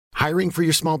Hiring for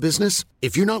your small business?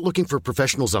 If you're not looking for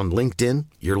professionals on LinkedIn,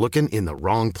 you're looking in the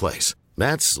wrong place.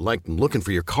 That's like looking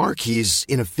for your car keys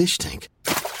in a fish tank.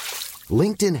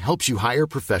 LinkedIn helps you hire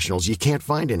professionals you can't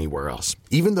find anywhere else,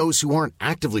 even those who aren't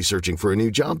actively searching for a new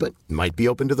job but might be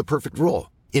open to the perfect role.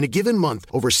 In a given month,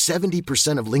 over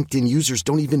 70% of LinkedIn users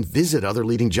don't even visit other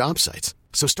leading job sites.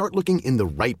 So start looking in the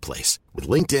right place. With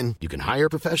LinkedIn, you can hire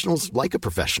professionals like a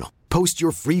professional. Post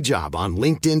your free job on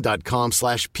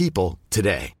linkedin.com/people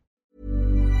today.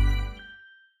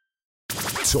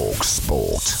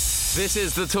 talkSPORT. This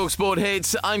is the talkSPORT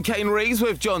Hits. I'm Kane Reeves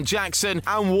with John Jackson,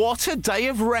 and what a day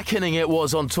of reckoning it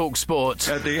was on talkSPORT.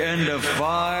 At the end of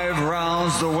 5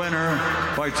 rounds, the winner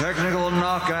by technical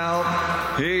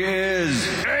knockout, he is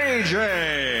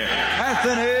AJ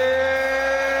Anthony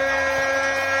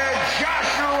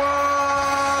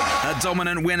Joshua. A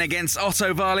dominant win against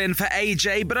Otto Wallin for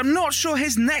AJ, but I'm not sure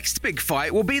his next big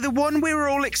fight will be the one we were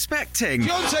all expecting.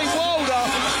 Deontay Wilder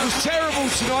was terrible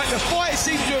tonight. The fight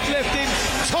seemed to have left him.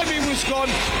 Timing was gone.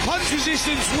 Punch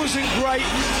resistance wasn't great.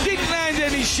 Didn't land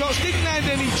any shots. Didn't land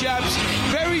any jabs.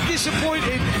 Very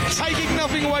disappointed. Taking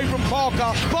nothing away from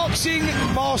Parker. Boxing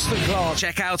masterclass.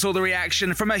 Check out all the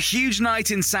reaction from a huge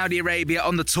night in Saudi Arabia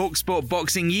on the talkSPORT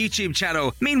Boxing YouTube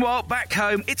channel. Meanwhile, back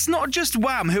home, it's not just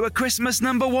Wham who are Christmas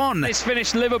number one. It's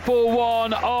finished Liverpool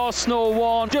 1, Arsenal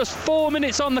 1. Just 4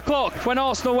 minutes on the clock when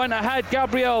Arsenal went ahead.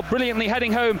 Gabriel brilliantly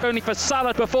heading home, only for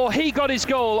Salah before he got his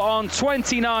goal on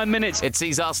 29 minutes. It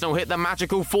sees Arsenal hit the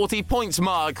magical 40 points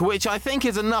mark, which I think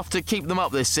is enough to keep them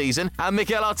up this season. And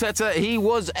Mikel Arteta, he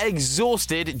was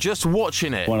exhausted just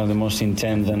watching it. One of the most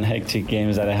intense and hectic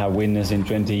games that I have witnessed in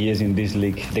 20 years in this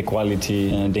league. The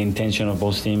quality and the intention of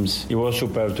both teams, it was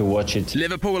superb to watch it.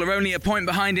 Liverpool are only a point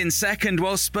behind in second,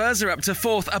 while Spurs are up to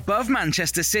fourth above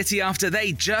Manchester City after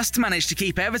they just managed to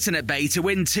keep Everton at bay to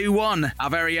win 2-1. Our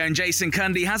very own Jason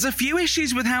Cundy has a few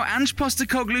issues with how Ange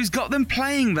Postecoglou's got them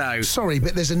playing, though. Sorry,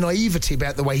 but there's a naivety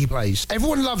about the way he plays.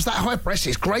 Everyone loves that high press.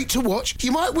 It's great to watch.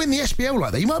 You might win the SPL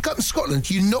like that. You might go up in Scotland.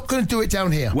 You're not going to do it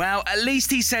down here. Well, at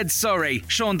least he said sorry.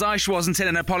 Sean Dyche wasn't in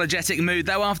an apologetic mood,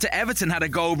 though, after Everton had a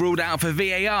goal ruled out for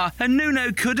VAR, and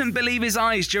Nuno couldn't believe his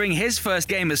eyes during his first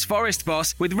game as Forest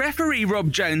boss, with referee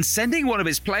Rob Jones sending one of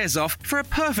his players off for a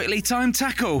perfectly timed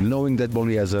tackle. Knowing that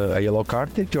Burnley has a yellow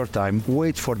card, take your time,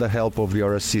 wait for the help of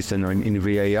your assistant in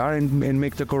VAR and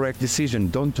make the correct decision.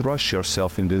 Don't rush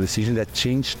yourself in the decision that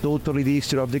changed totally the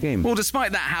history of the game. Well,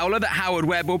 despite that howler that Howard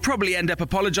Webb will probably end up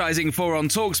apologising for on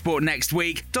talkSPORT next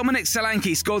week, Dominic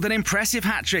Solanke scored an impressive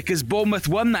hat-trick as Bournemouth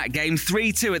won that game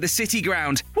 3-2 at the City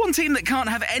Ground. One team that can't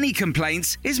have any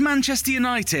complaints is Manchester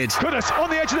United. Goodness, on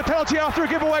the edge of the penalty after a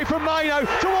giveaway from Maino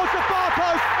towards the far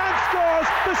post and scores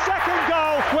the second goal.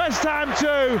 West Ham 2,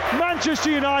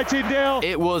 Manchester United 0.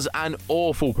 It was an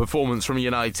awful performance from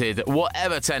United,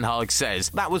 whatever Ten Hag says.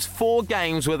 That was 4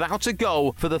 games without a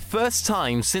goal for the first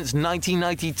time since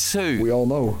 1992. We all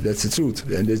know that's the truth,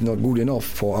 and it's not good enough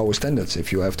for our standards.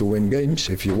 If you have to win games,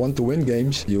 if you want to win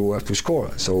games, you have to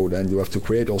score. So then you have to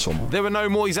create also more. There were no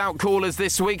Moyes out callers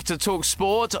this week to talk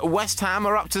sport. West Ham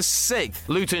are up to 6th.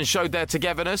 Luton showed their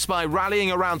togetherness by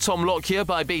rallying around Tom Lockyer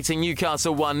by beating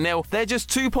Newcastle 1-0. They're just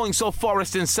 2 points off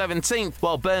Forest in 17th,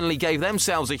 while Burnley gave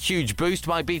themselves a huge boost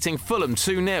by beating Fulham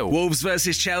 2-0. Wolves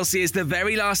versus Chelsea is the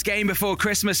very last game before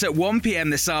Christmas at 1 p.m.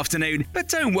 this afternoon. But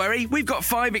don't worry, we've got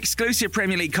 5 exclusive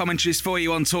Premier League commentaries for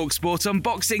you on talkSPORT on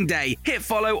Boxing Day. Hit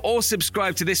follow or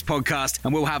subscribe to this podcast,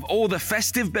 and we'll have all the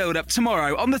festive build-up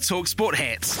tomorrow on the talkSPORT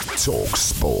Hits.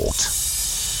 talkSPORT.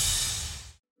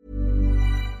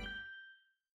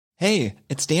 Hey,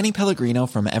 it's Danny Pellegrino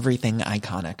from Everything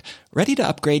Iconic. Ready to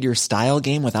upgrade your style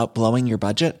game without blowing your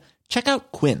budget? Check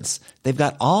out Quince. They've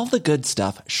got all the good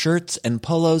stuff, shirts and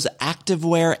polos,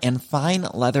 activewear, and fine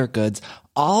leather goods,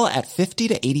 all at 50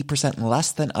 to 80%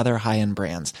 less than other high-end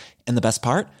brands. And the best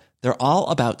part? They're all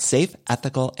about safe,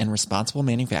 ethical, and responsible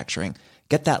manufacturing.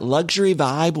 Get that luxury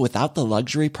vibe without the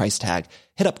luxury price tag.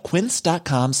 Hit up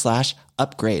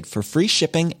quince.com/upgrade for free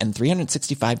shipping and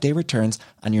 365-day returns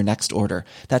on your next order.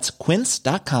 That's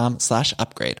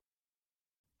quince.com/upgrade.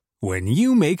 When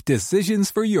you make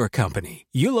decisions for your company,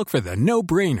 you look for the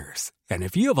no-brainers. And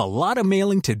if you have a lot of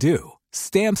mailing to do,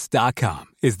 Stamps.com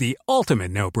is the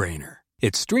ultimate no-brainer.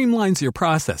 It streamlines your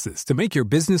processes to make your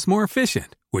business more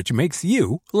efficient, which makes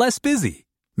you less busy.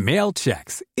 Mail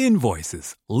checks,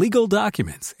 invoices, legal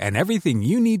documents, and everything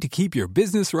you need to keep your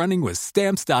business running with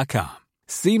Stamps.com.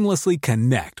 Seamlessly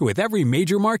connect with every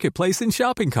major marketplace and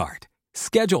shopping cart.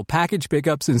 Schedule package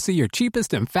pickups and see your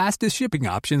cheapest and fastest shipping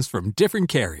options from different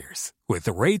carriers, with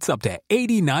rates up to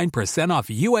 89% off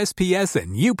USPS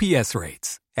and UPS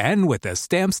rates. And with the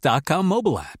Stamps.com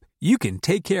mobile app, you can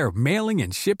take care of mailing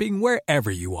and shipping wherever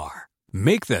you are.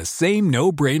 Make the same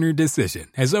no-brainer decision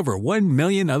as over 1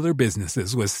 million other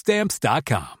businesses with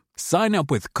Stamps.com. Sign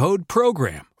up with code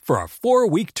PROGRAM for a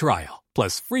 4-week trial,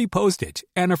 plus free postage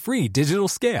and a free digital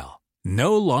scale.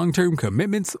 No long-term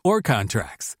commitments or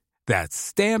contracts. That's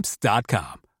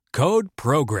Stamps.com. Code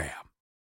PROGRAM.